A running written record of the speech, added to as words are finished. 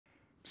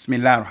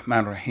Bismillah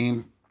ar-Rahman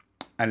ar-Rahim.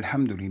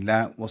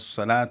 Alhamdulillah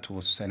wassalatu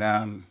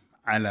wassalam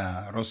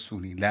ala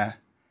Rasulillah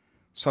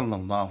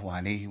sallallahu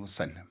alayhi wa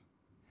sallam.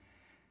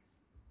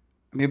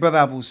 My brother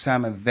Abu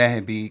Usamah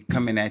al-Dhahabi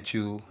coming at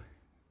you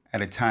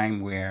at a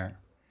time where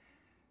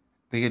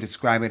we could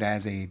describe it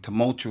as a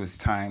tumultuous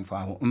time for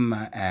our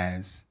ummah,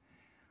 as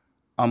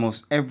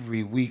almost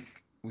every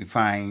week we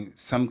find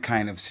some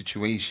kind of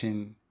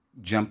situation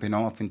jumping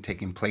off and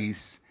taking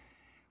place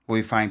where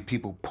we find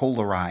people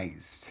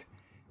polarized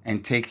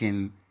and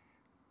taking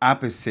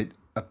opposite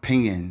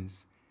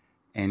opinions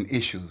and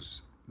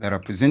issues that are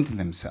presenting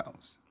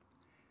themselves.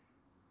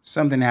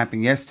 Something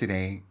happened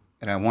yesterday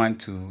that I want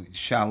to,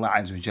 inshallah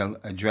azza wa jal,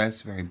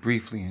 address very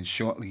briefly and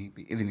shortly,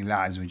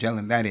 bi-idhnillah azza wa jal,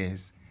 and that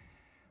is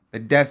the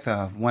death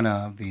of one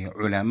of the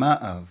ulama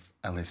of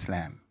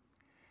al-Islam,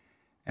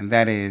 and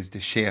that is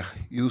the Sheikh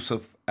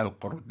Yusuf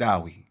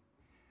al-Qardawi,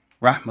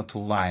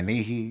 rahmatullah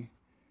alayhi,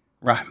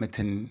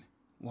 rahmatan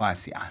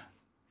wasi'ah.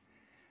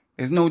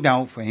 There's no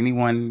doubt for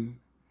anyone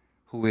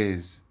who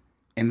is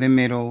in the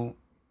middle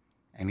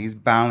and he's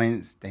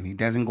balanced and he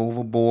doesn't go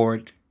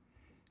overboard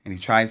and he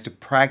tries to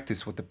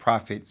practice what the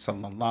Prophet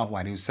sallallahu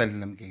alaihi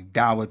wasallam gave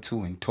dawah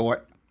to and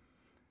taught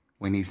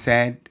when he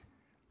said,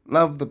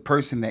 love the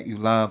person that you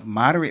love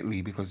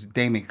moderately, because the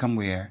day may come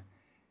where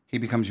he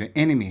becomes your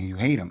enemy and you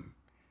hate him,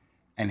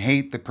 and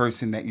hate the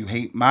person that you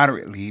hate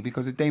moderately,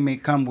 because the day may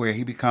come where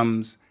he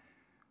becomes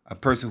a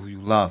person who you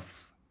love.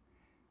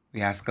 We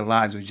ask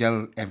Allah Azza wa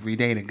Jal every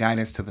day to guide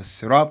us to the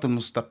Sirat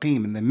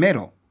al-Mustaqim, in the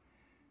middle,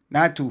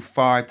 not too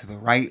far to the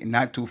right and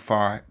not too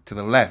far to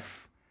the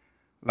left,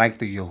 like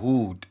the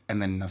Yahud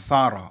and the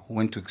Nasara who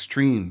went to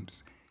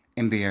extremes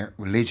in their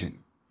religion.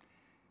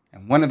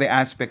 And one of the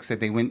aspects that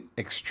they went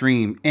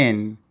extreme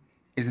in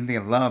is in their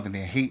love and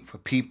their hate for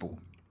people.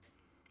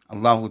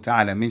 Allah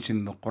Ta'ala mentioned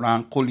in the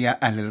Quran, قُلْ يَا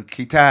أَهْلَ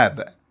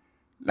الْكِتَابِ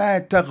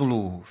لَا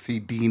تَغْلُوا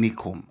فِي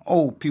دِينِكُمْ.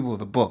 Oh, people of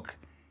the book,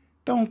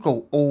 don't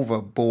go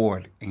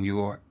overboard in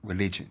your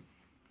religion.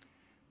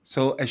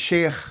 So a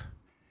Sheikh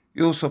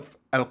Yusuf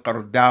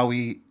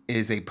al-Qardawi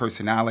is a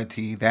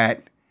personality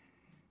that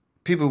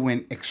people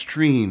went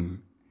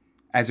extreme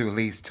as it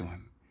relates to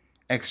him.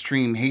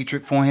 Extreme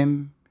hatred for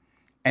him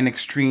and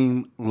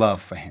extreme love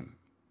for him.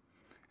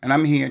 And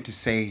I'm here to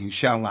say,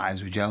 inshallah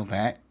azza wa jal,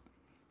 that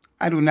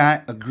I do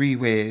not agree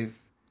with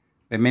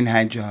the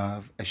minhaj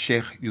of a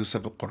Sheikh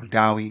Yusuf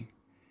al-Qardawi.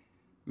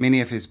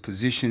 Many of his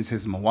positions,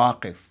 his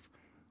mawaqif,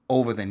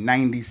 over the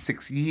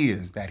 96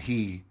 years that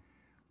he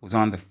was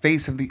on the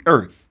face of the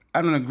earth,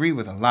 I don't agree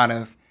with a lot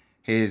of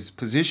his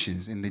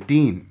positions in the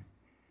deen.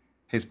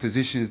 His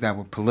positions that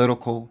were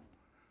political,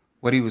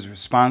 what he was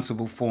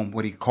responsible for and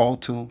what he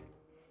called to,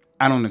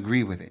 I don't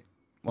agree with it.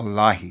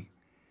 Wallahi.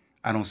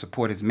 I don't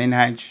support his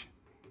minhaj.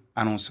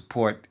 I don't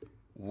support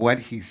what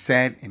he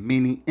said in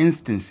many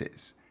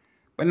instances.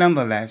 But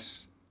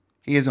nonetheless,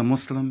 he is a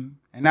Muslim.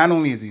 And not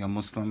only is he a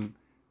Muslim,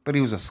 but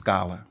he was a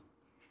scholar.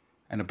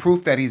 And the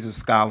proof that he's a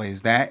scholar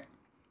is that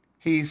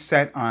he's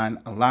sat on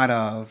a lot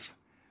of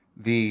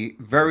the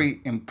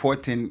very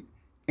important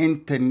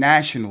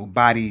international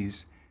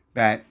bodies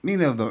that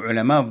many of the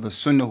ulama of the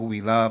Sunnah who we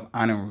love,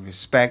 honor, and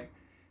respect,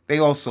 they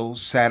also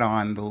sat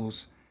on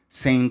those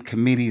same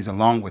committees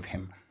along with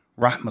him.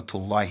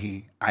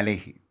 Rahmatullahi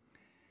alayhi.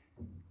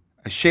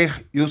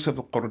 Sheikh Yusuf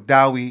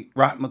al-Qardawi,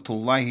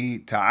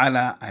 rahmatullahi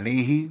ta'ala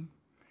alayhi,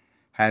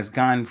 has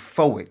gone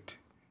forward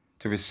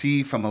to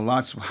receive from Allah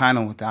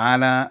subhanahu wa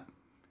ta'ala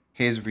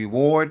his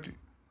reward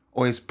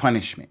or his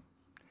punishment.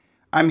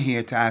 I'm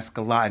here to ask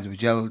Allah Azza wa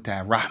Jal to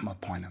have rahmah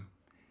upon him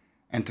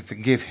and to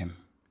forgive him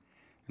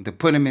and to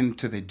put him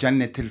into the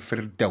Jannat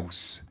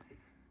al-Firdaus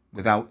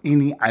without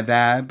any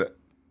adhab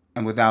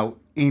and without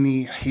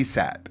any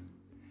hisab.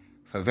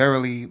 For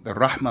verily the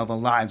rahmah of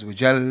Allah Azza wa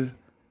Jal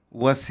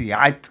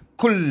wasi'at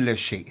kulla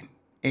shay'in.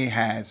 It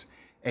has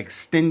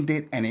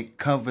extended and it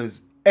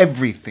covers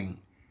everything.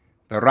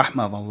 The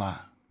rahmah of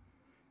Allah.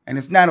 And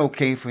it's not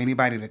okay for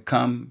anybody to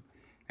come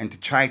and to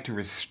try to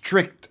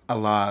restrict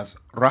Allah's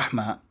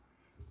rahmah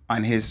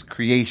on his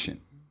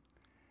creation.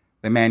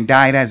 The man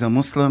died as a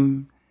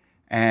Muslim,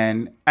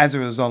 and as a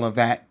result of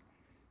that,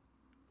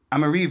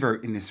 I'm a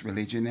revert in this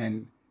religion,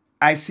 and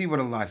I see what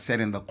Allah said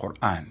in the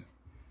Quran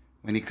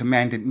when he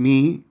commanded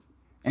me,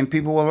 and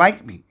people were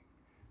like me.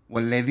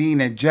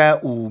 وَالَّذِينَ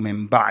جَاءُوا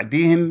مِن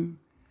بَعْدِهِمْ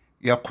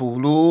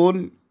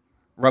يَقُولُونَ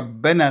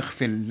رَبَّنَا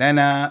اغْفِرْ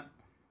لَنَا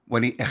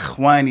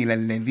وَلِإِخْوَانِنَا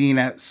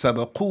الَّذِينَ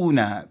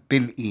سَبَقُونَا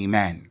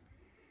بِالْإِيمَانِ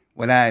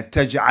وَلَا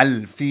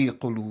تَجْعَلْ فِي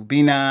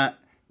قُلُوبِنَا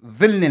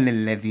ظِلًّا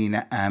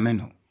لِلَّذِينَ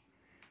آمَنُوا.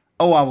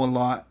 Oh, our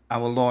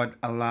Lord,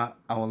 Allah,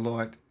 our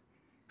Lord,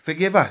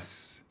 forgive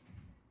us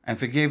and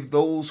forgive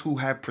those who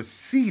have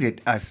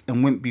preceded us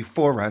and went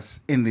before us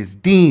in this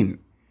deen.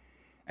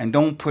 And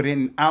don't put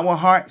in our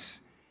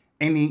hearts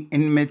any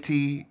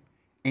enmity,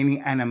 any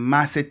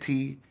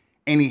animosity,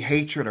 any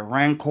hatred or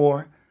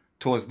rancor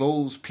towards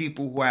those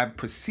people who have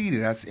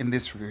preceded us in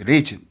this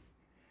religion.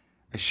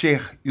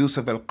 Sheikh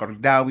Yusuf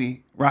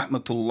al-Qardawi,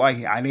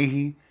 rahmatullahi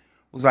alayhi,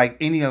 was like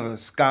any other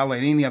scholar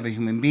and any other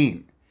human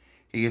being.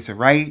 He gets it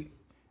right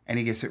and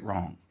he gets it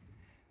wrong.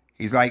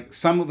 He's like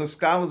some of the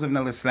scholars of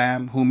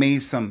Islam who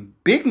made some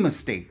big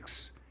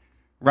mistakes,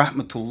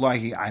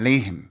 rahmatullahi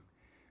alayhim.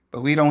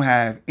 But we don't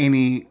have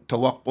any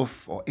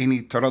tawaqquf or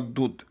any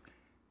taraddud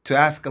to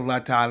ask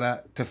Allah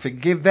Ta'ala to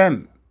forgive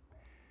them.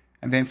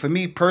 And then for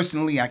me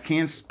personally, I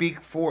can't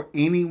speak for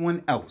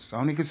anyone else.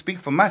 I only can speak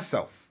for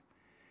myself.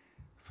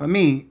 For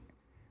me,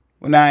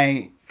 when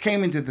I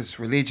came into this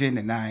religion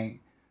and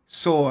I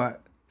saw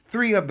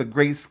three of the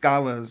great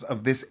scholars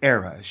of this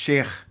era,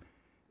 Sheikh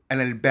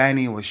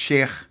al-Albani was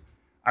Sheikh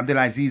Abdul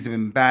Aziz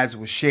ibn Baz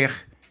was Sheikh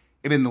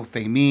Ibn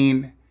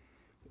Uthaymeen.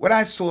 What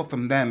I saw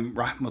from them,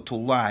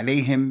 rahmatullah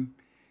alayhim,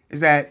 is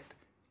that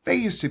they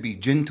used to be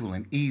gentle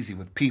and easy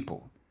with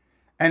people.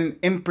 And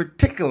in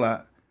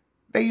particular,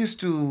 they used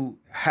to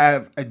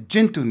have a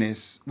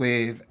gentleness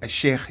with a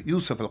Sheikh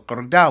Yusuf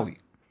al-Qardawi.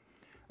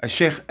 A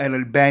Sheikh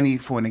al-Albani,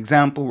 for an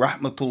example,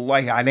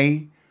 rahmatullahi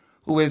alayh,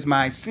 who is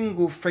my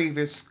single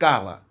favorite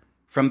scholar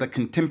from the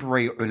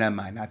contemporary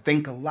ulama. And I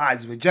thank Allah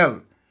Azza wa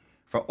Jal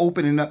for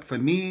opening up for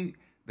me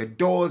the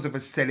doors of a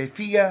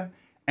Salafiyah,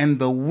 and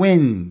the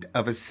wind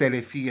of a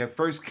Salafiyah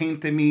first came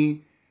to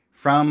me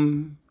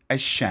from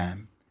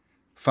Ash-Sham,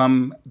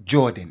 from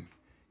Jordan.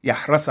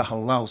 Yahrasah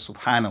Allah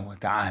subhanahu wa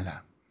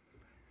ta'ala.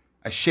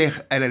 A Sheikh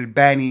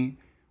al-Albani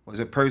was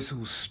a person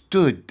who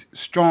stood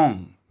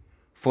strong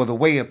for the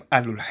way of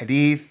Ahlul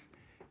Hadith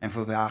and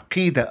for the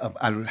Aqidah of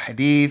Ahlul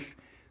Hadith,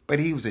 but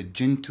he was a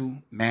gentle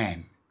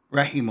man,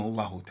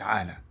 rahimahullah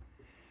ta'ala.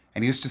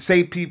 And he used to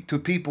say to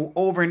people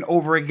over and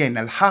over again,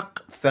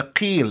 Al-Haq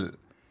thaqil,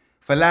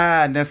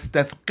 fala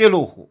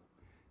nastathqiluhu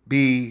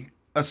bi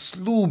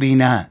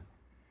aslubina.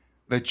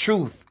 The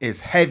truth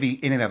is heavy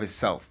in and of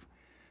itself.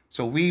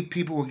 So we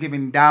people who are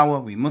giving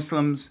dawah, we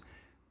Muslims,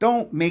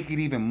 don't make it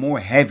even more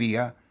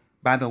heavier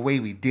by the way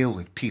we deal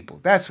with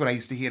people. That's what I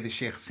used to hear the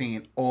Sheikh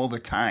saying all the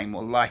time,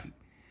 wallahi.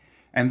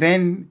 And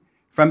then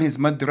from his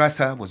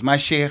madrasa was my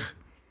Sheikh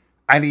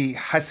Ali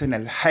Hassan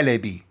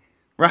al-Halabi,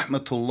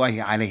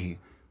 rahmatullahi alayhi,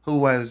 who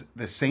was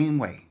the same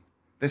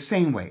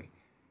way,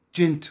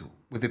 gentle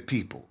with the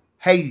people,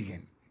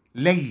 hayyan,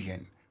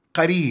 layyan,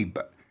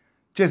 qareeb,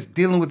 just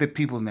dealing with the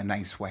people in a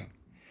nice way.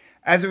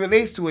 As it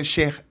relates to a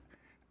Sheikh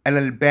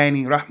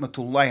al-Albani,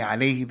 rahmatullahi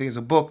alayhi, there's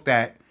a book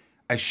that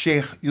a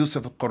Sheikh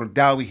Yusuf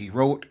al-Qardawi, he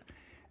wrote,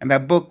 and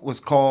that book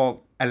was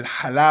called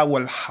Al-Halal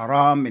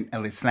wal-Haram in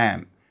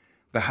al-Islam,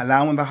 the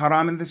halal and the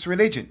haram in this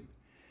religion.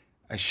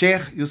 A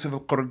Sheikh Yusuf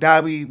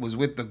al-Qardawi was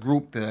with the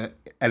group, the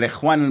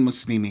Al-Ikhwan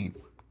al-Muslimin.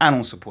 I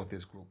don't support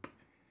this group.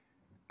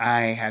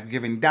 I have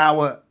given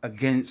dawah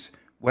against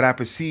what I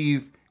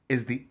perceive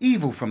is the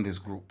evil from this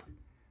group.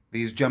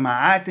 These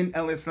jama'at in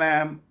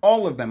al-Islam,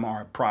 all of them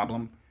are a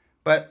problem,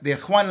 but the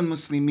Ikhwan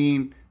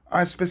al-Muslimin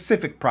are a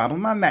specific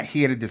problem. I'm not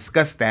here to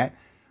discuss that,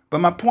 but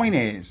my point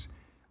is,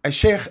 a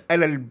Sheikh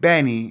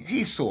al-Albani,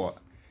 he saw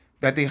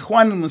that the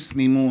Ikhwan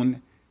al-Muslimun,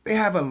 they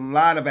have a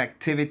lot of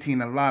activity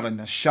and a lot of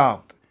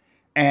nashat,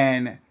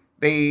 and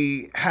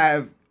they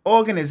have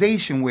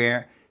organization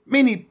where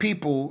many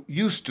people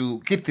used to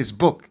get this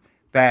book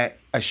that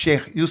a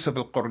Sheikh Yusuf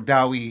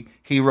al-Qardawi,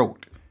 he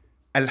wrote,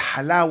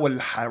 Al-Halal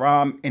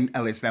wal-Haram in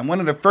al-Islam. One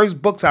of the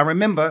first books I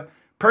remember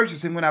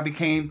purchasing when I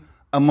became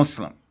a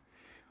Muslim.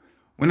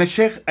 When a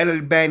Sheikh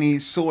al-Albani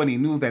saw and he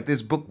knew that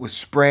this book was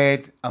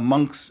spread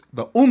amongst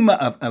the Ummah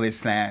of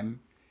al-Islam,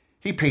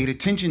 he paid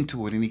attention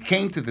to it and he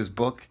came to this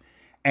book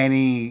and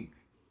he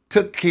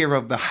took care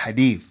of the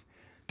hadith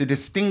to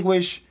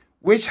distinguish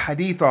which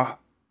hadith are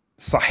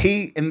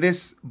sahih in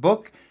this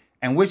book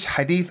and which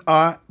hadith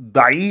are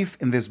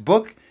da'if in this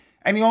book.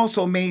 And he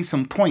also made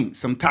some points,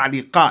 some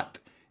ta'liqat,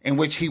 in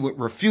which he would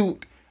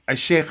refute a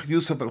Sheikh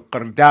Yusuf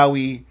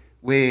al-Qardawi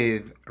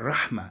with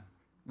Rahmah,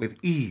 with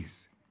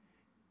ease.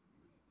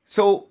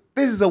 So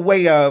this is a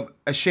way of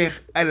a Sheikh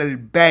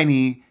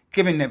al-Albani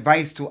giving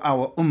advice to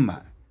our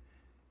ummah.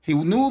 He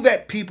knew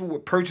that people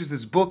would purchase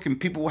this book and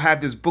people would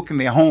have this book in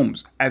their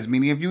homes, as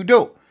many of you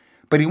do.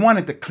 But he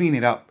wanted to clean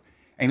it up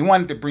and he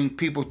wanted to bring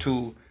people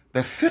to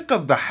the fiqh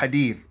of the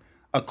hadith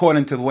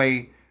according to the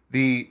way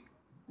the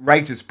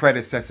righteous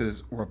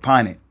predecessors were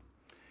upon it.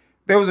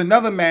 There was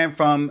another man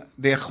from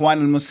the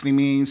Ikhwan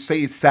al-Muslimin,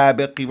 Sayyid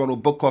Sabiq, he wrote a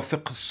book called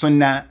Fiqh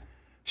al-Sunnah.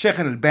 Sheikh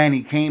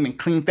al-Albani came and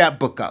cleaned that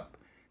book up.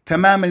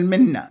 Tamam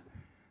al-Minna.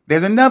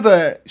 There's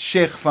another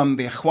Sheikh from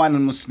the Ikhwan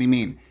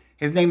al-Muslimin.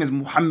 His name is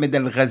Muhammad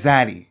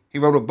al-Ghazali. He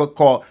wrote a book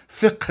called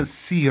Fiqh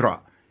al-Sirah.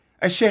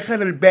 A Sheikh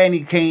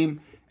al-Albani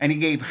came and he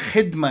gave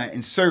khidmah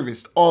and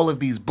serviced all of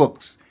these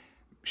books.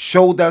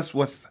 Showed us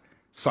what's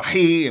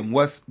sahih and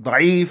what's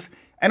da'if.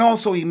 And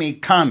also he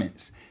made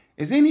comments.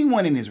 Is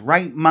anyone in his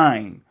right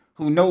mind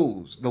who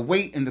knows the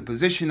weight and the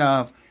position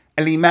of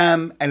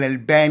Al-Imam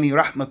al-Albani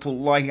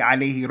rahmatullahi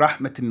alayhi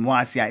rahmatin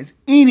wasi'ah? Is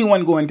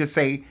anyone going to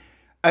say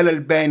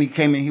al-Albani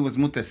came and he was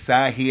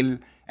mutasahil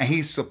and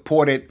he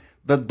supported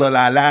the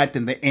dalalat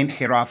and the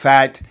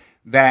inhirafat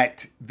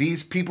that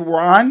these people were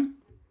on?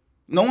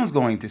 No one's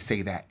going to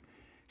say that.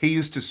 He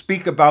used to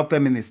speak about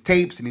them in his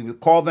tapes and he would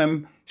call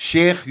them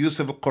Sheikh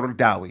Yusuf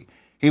al-Qardawi.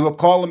 He would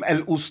call him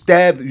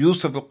Al-Ustad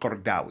Yusuf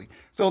al-Qardawi.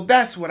 So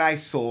that's what I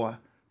saw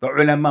the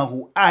ulama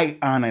who I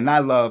honor and I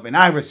love and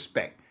I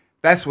respect.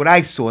 That's what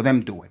I saw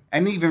them doing.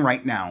 And even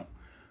right now,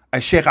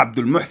 Sheikh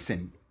Abdul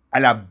Muhsin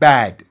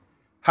al-Abbad,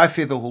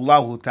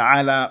 Hafidhahullahu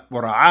ta'ala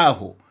wa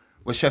ra'ahu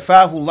wa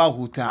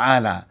shafahullahu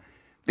ta'ala.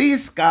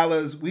 These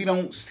scholars, we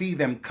don't see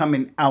them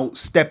coming out,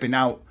 stepping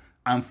out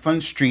on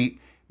Front Street,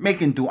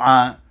 making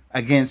dua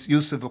against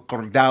Yusuf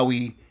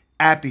al-Qardawi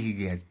after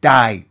he has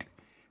died.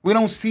 We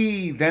don't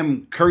see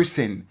them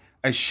cursing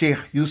a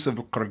Sheikh Yusuf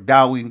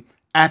al-Qardawi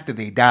after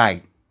they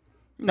died.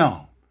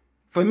 No.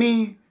 For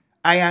me,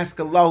 I ask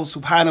Allah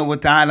subhanahu wa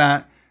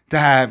ta'ala to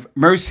have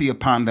mercy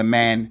upon the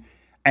man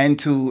and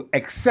to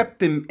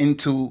accept him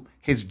into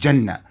his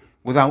Jannah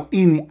without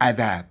any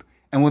adab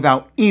and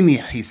without any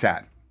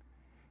hisab.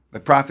 The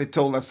Prophet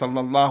told us,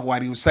 sallallahu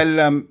alaihi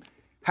wasallam,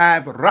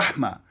 have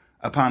rahmah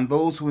upon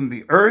those who in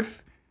the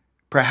earth.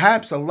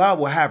 Perhaps Allah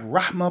will have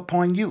rahmah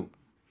upon you.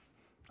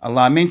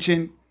 Allah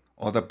mentioned,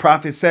 or the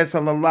Prophet says,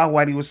 sallallahu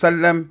alaihi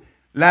wasallam,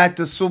 la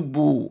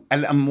tasubbu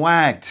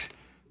al-amwat.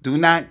 Do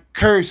not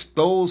curse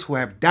those who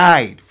have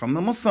died from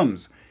the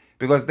Muslims,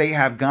 because they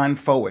have gone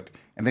forward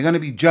and they're going to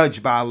be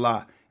judged by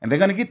Allah and they're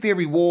going to get their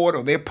reward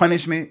or their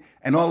punishment,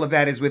 and all of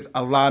that is with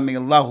Allah. May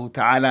Allah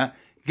ta'ala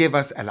give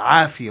us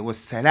al-afiyah wa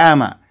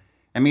salama,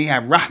 and may He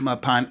have rahmah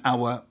upon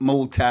our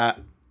mawta.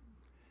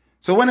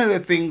 So one of the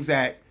things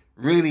that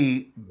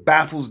really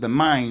baffles the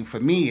mind for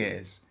me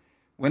is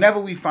whenever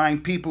we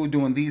find people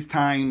during these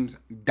times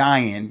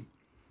dying,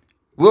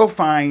 we'll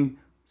find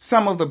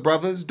some of the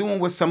brothers doing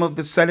what some of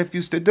the Salaf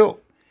used to do.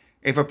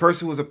 If a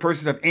person was a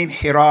person of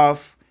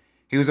inhiraf,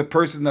 he was a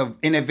person of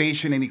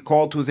innovation and he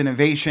called to his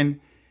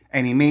innovation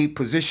and he made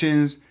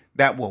positions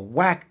that were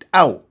whacked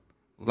out,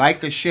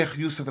 like a Sheikh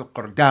Yusuf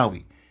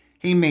al-Qardawi.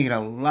 He made a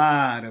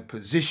lot of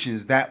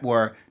positions that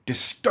were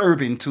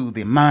disturbing to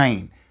the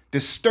mind,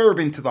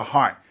 disturbing to the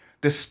heart,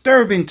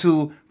 disturbing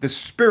to the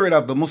spirit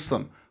of the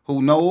Muslim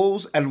who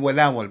knows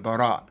al-wala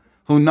wal-bara,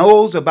 who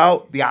knows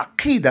about the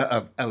aqidah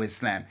of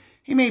al-Islam.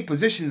 He made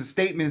positions and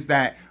statements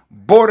that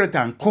bordered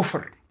on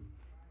kufr.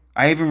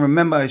 I even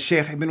remember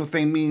Sheikh Ibn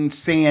Uthaymeen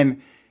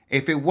saying,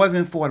 if it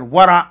wasn't for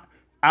al-wara',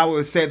 I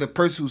would say the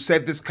person who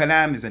said this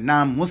kalam is a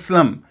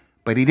non-Muslim.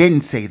 But he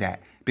didn't say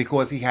that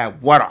because he had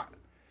wara'.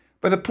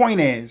 But the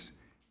point is,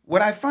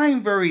 what I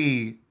find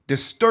very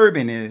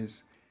disturbing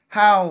is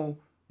how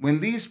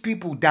when these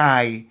people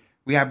die,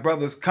 we have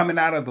brothers coming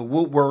out of the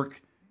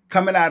woodwork,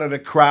 coming out of the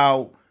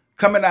crowd,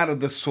 coming out of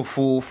the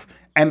sufuf,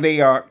 and they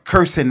are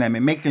cursing them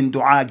and making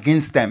dua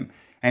against them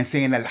and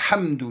saying,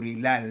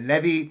 Alhamdulillah,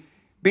 alladhi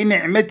bi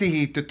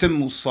ni'matihi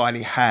tutimmu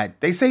salihat.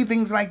 They say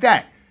things like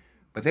that.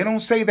 But they don't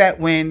say that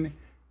when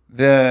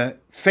the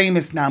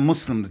famous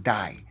non-Muslims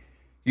die.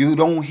 You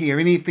don't hear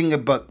anything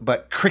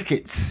but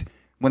crickets.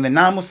 When the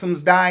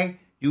non-Muslims die,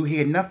 you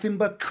hear nothing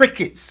but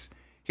crickets.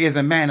 Here's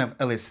a man of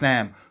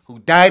al-Islam who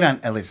died on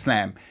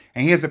al-Islam.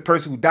 And here's a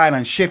person who died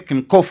on shirk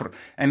and kufr,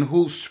 and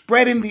who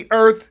spread in the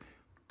earth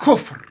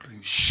kufr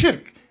and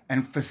shirk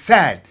and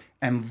fasad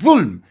and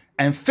dhulm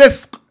and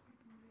fisq.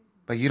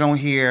 But you don't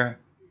hear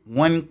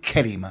one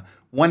kalima,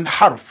 one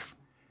harf.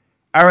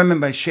 I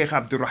remember Sheikh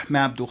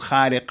Rahmah Abdul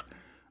Khaliq,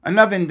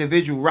 another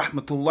individual,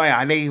 rahmatullahi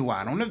alayhi, who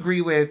I don't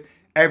agree with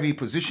every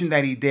position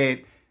that he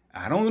did.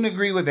 I don't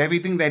agree with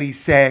everything that he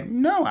said.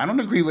 No, I don't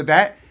agree with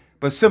that.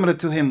 But similar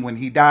to him, when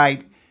he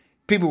died,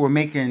 people were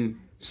making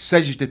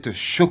sajda to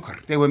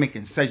shukr. They were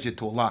making sajda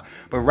to Allah.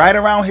 But right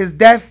around his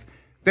death,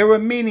 there were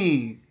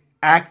many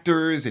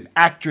actors and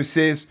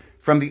actresses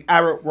from the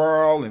Arab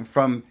world and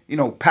from,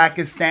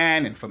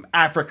 Pakistan and from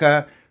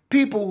Africa,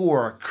 people who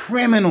are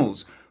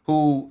criminals,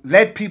 who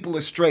led people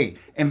astray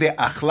in their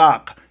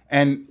akhlaq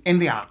and in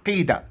their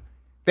aqidah.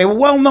 They were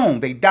well known.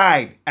 They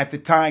died at the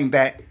time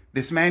that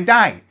this man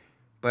died.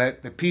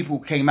 But the people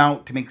came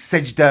out to make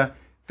sajda,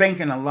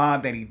 thanking Allah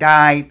that he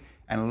died,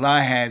 and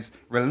Allah has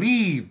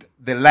relieved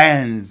the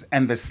lands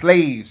and the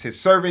slaves, his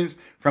servants,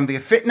 from their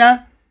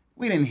fitna.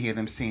 We didn't hear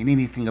them saying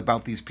anything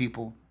about these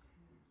people.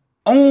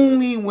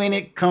 Only when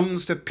it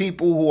comes to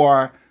people who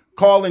are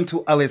calling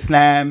to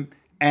al-Islam,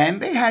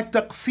 and they had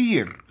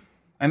taqsir,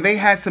 and they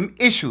had some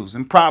issues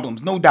and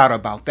problems, no doubt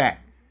about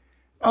that.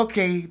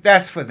 Okay,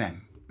 that's for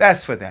them.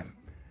 That's for them.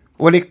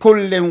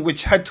 وَلِكُلٍّ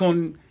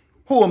وِجْهَةٌ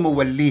هُوَ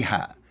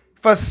مُوَلِّيهَا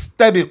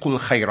فَاسْتَبِقُوا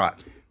الْخَيْرَاتِ.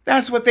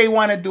 That's what they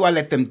want to do. I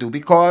let them do,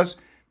 because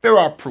there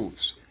are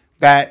proofs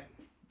that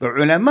the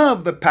ulama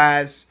of the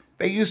past,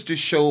 they used to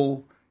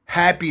show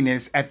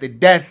happiness at the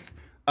death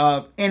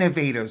of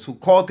innovators who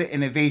called to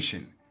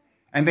innovation.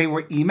 And they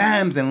were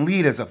imams and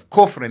leaders of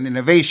kufr and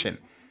innovation,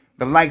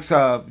 the likes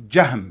of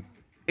Jahm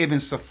ibn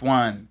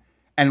Safwan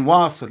and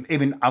Wasil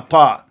ibn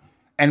Ata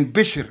and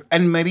Bishr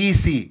and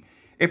Marisi.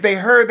 If they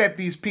heard that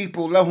these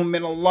people, lahum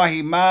min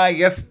Allahi ma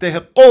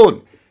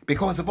yastahiqun,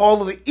 because of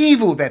all of the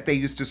evil that they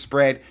used to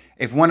spread,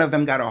 if one of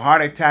them got a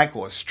heart attack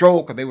or a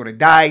stroke or they would have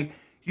died,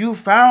 you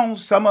found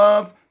some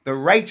of the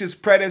righteous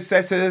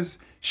predecessors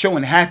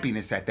showing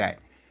happiness at that.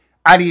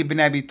 Ali ibn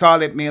Abi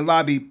Talib, may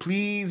Allah be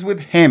pleased with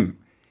him,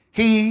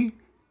 he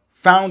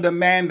found a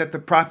man that the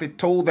Prophet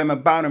told them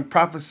about and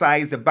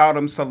prophesied about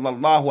him,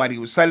 sallallahu alaihi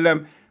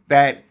wasallam,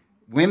 that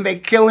when they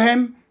kill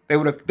him, they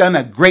would have done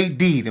a great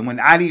deed. And when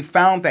Ali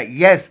found that,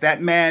 yes,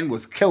 that man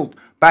was killed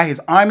by his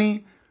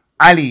army,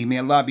 Ali, may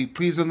Allah be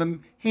pleased with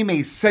him, he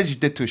made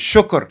sajda to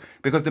shukr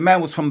because the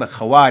man was from the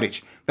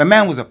Khawarij. The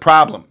man was a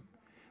problem.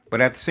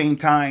 But at the same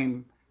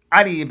time,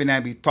 Ali ibn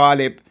Abi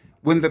Talib,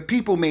 when the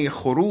people made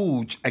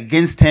khuruj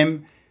against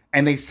him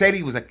and they said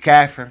he was a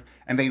kafir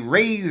and they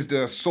raised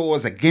their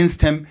swords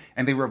against him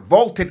and they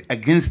revolted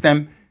against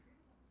them,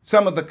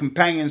 some of the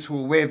companions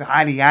who were with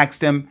Ali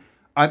asked him,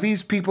 are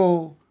these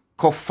people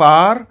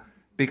kuffar?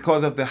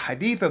 Because of the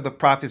hadith of the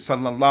Prophet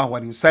sallallahu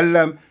alaihi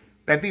wasallam,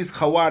 that these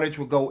Khawarij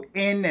will go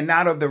in and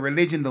out of the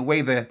religion the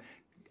way the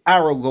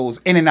arrow goes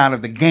in and out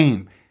of the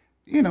game.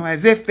 You know,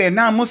 as if they're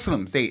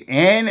non-Muslims. They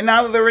in and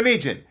out of the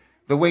religion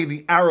the way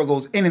the arrow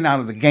goes in and out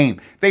of the game.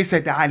 They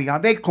said to Ali, are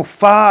they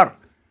kuffar?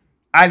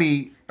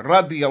 Ali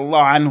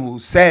radiyallahu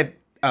anhu said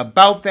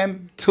about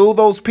them to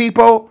those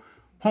people,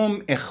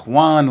 hum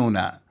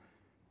ikhwanuna,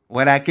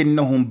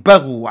 walakinnahum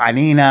baghu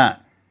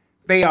alina.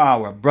 They are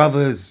our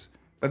brothers,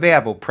 but they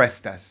have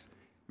oppressed us,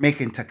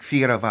 making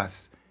takfir of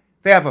us.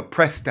 They have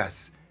oppressed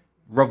us,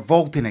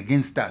 revolting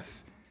against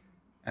us.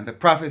 And the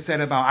Prophet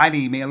said about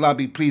Ali, may Allah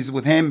be pleased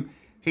with him,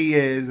 he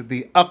is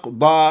the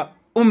Aqda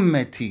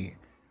Ummati.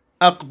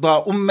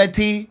 Aqda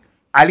Ummati,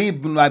 Ali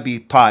ibn Abi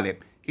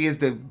Talib. He is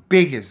the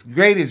biggest,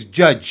 greatest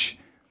judge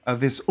of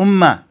this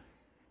ummah.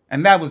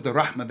 And that was the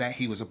rahmah that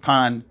he was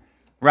upon,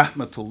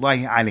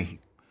 rahmatullahi alayhi.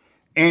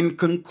 In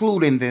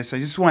concluding this, I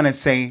just want to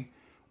say,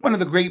 one of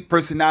the great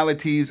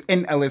personalities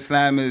in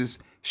al-Islam is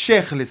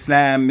Sheikh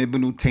al-Islam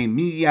ibn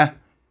Taymiyyah,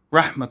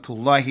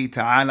 rahmatullahi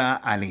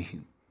ta'ala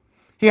alayhi.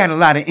 He had a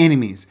lot of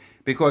enemies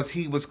because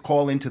he was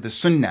calling to the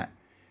sunnah.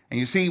 And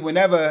you see,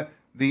 whenever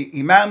the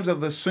imams of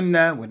the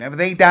sunnah, whenever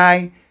they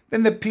die,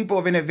 then the people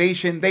of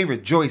innovation, they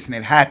rejoice and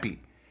they're happy.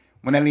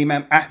 When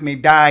Imam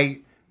Ahmed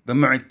died, the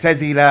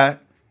Mu'tazila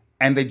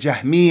and the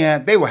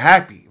Jahmiyyah, they were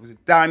happy. It was a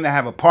time to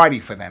have a party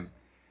for them.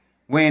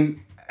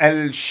 When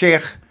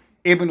al-Sheikh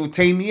Ibn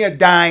Taymiyyah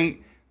died,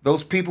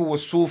 those people were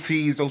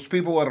Sufis, those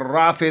people were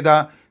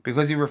Rafida,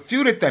 because he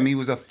refuted them. He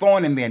was a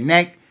thorn in their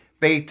neck.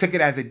 They took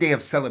it as a day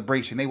of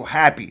celebration. They were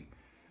happy.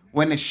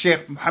 When the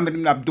Sheikh Muhammad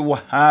ibn Abdul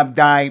Wahhab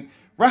died,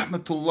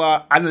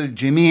 rahmatullah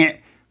al-Jami',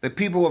 the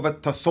people of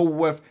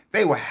At-Tasawwuf,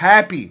 they were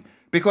happy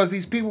because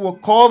these people were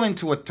calling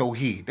to a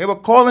Tawheed. They were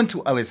calling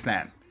to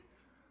al-Islam.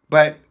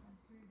 But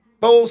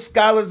those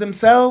scholars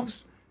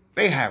themselves,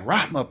 they had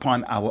rahmah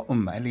upon our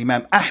ummah.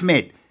 Imam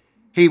Ahmed,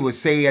 he would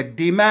say,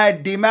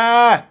 Dima,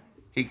 Dima.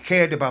 He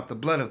cared about the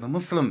blood of the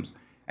Muslims.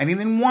 And he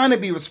didn't want to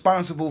be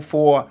responsible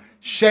for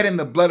shedding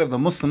the blood of the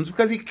Muslims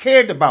because he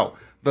cared about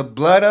the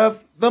blood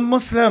of the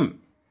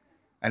Muslim.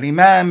 And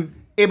Imam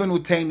Ibn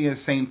Taymiyyah,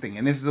 same thing.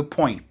 And this is the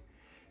point.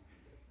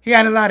 He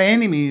had a lot of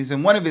enemies,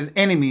 and one of his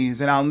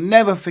enemies, and I'll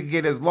never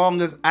forget as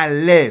long as I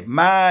live,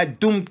 ma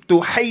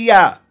dumtu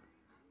hayya,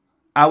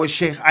 our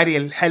Sheikh Ali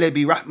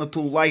al-Halabi,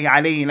 rahmatullahi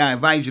alayhi, and I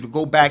advise you to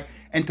go back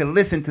and to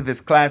listen to this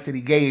class that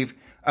he gave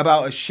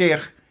about a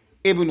Sheikh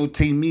Ibn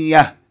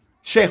Taymiyyah,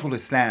 Sheikh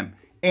al-Islam,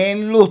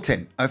 in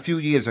Luton a few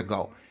years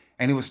ago.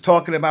 And he was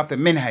talking about the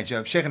minhaj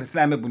of Sheikh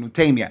al-Islam Ibn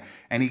Taymiyyah.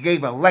 And he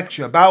gave a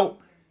lecture about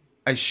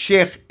a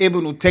Sheikh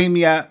Ibn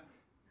Taymiyyah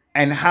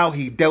and how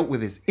he dealt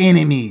with his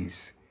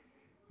enemies.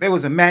 There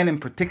was a man in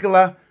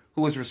particular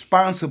who was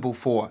responsible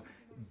for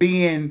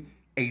being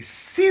a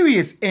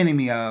serious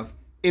enemy of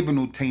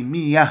Ibn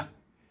Taymiyyah.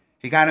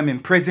 He got him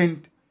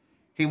imprisoned.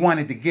 He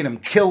wanted to get him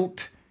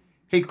killed.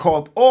 He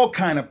caused all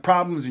kind of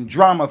problems and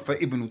drama for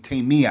Ibn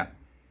Taymiyyah.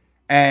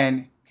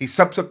 And he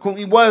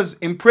subsequently was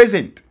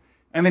imprisoned.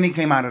 And then he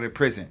came out of the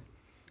prison.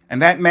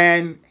 And that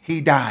man, he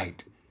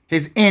died.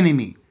 His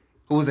enemy,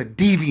 who was a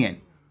deviant,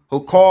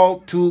 who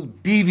called to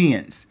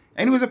deviance.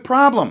 And he was a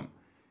problem.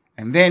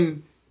 And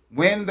then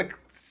when the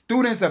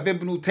students of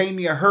Ibn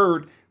Taymiyyah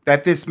heard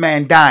that this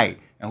man died,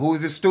 and who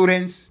was his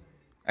students?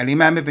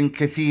 Al-Imam Ibn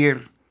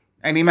Kathir,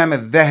 Al-Imam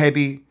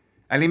al-Dhahabi,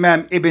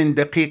 Al-Imam Ibn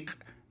Daqiq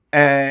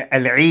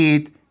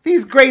al-Eid,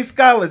 these great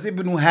scholars,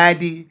 Ibn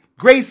Hadi,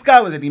 great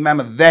scholars, Al-Imam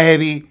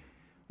al-Dhahabi,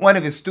 one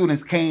of his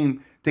students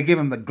came to give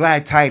him the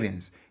glad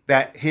tidings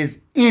that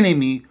his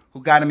enemy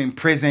who got him in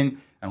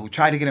prison and who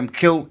tried to get him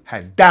killed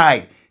has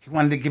died. He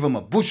wanted to give him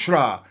a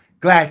bushra,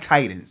 glad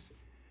tidings.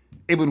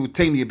 Ibn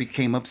Taymiyyah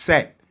became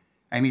upset.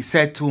 And he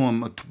said to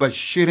him,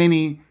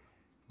 Tubashirini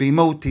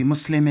bimoti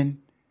Muslimin.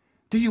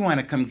 Do you want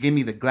to come give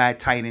me the glad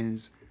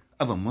tidings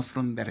of a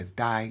Muslim that has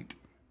died?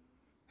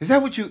 Is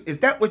that what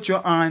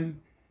you're on?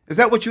 Is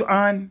that what you're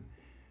on?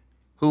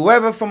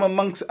 Whoever from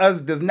amongst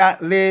us does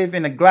not live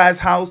in a glass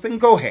house, then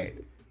go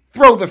ahead.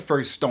 Throw the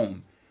first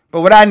stone.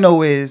 But what I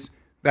know is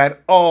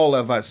that all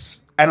of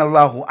us, and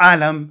Allahu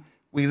Alam,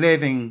 we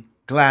live in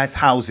glass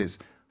houses.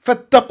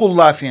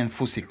 Fattaqullah fi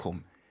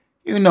anfusikum.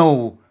 You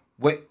know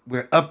what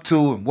we're up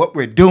to and what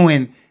we're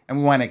doing, and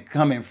we want to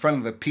come in front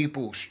of the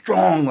people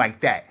strong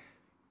like that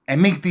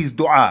and make these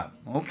dua.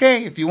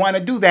 Okay, if you want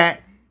to do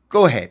that,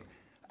 go ahead.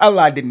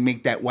 Allah didn't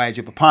make that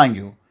wajib upon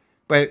you,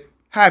 but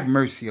have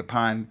mercy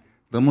upon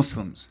the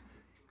Muslims.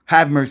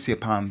 Have mercy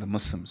upon the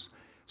Muslims.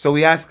 So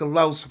we ask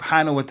Allah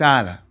subhanahu wa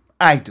ta'ala,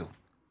 I do,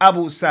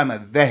 Abu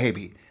Usamah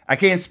Dhahabi. I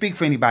can't speak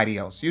for anybody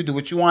else. You do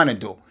what you want to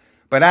do.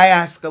 But I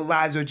ask Allah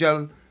Azza wa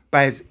Jal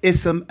by his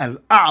Ism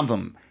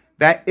al-A'zam,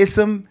 that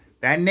Ism,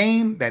 that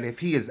name, that if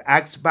he is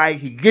asked by,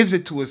 he gives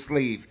it to a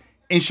slave.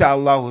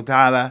 Inshallah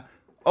ta'ala,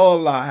 oh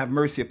Allah, have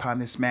mercy upon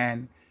this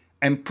man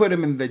and put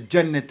him in the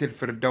Jannat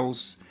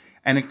al-Firdaus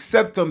and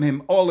accept from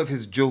him all of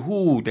his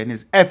juhud and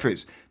his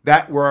efforts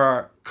that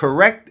were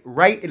correct,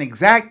 right, and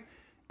exact,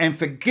 and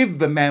forgive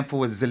the man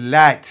for his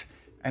zillat,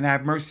 and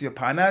have mercy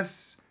upon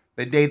us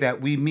the day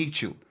that we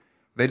meet you,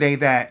 the day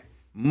that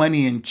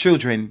money and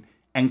children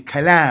and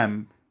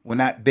kalam will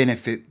not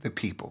benefit the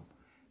people.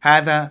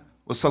 هذا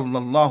وصلى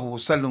الله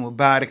وسلم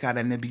وبارك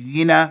على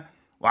نبينا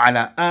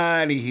وعلى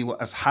آله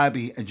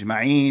وأصحابه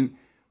أجمعين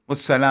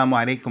والسلام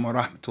عليكم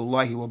ورحمة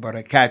الله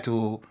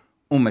وبركاته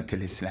أمة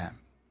الإسلام.